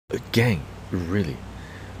Gang, really,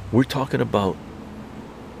 we're talking about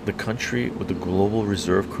the country with the global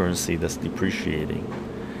reserve currency that's depreciating,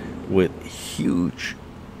 with huge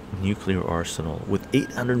nuclear arsenal, with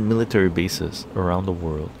 800 military bases around the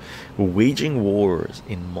world, waging wars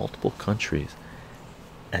in multiple countries,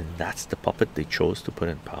 and that's the puppet they chose to put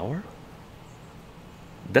in power.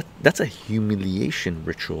 That's a humiliation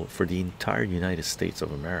ritual for the entire United States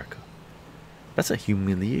of America. That's a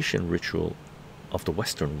humiliation ritual of the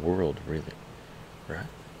Western world, really, right?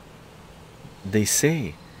 They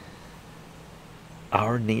say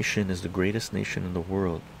our nation is the greatest nation in the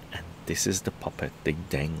world, and this is the puppet they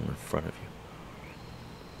dangle in front of you.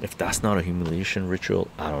 If that's not a humiliation ritual,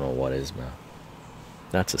 I don't know what is, man.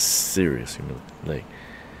 That's a serious humiliation. Like,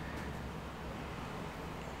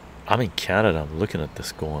 I'm in Canada, I'm looking at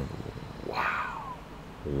this going, wow,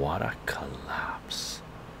 what a collapse.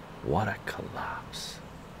 What a collapse.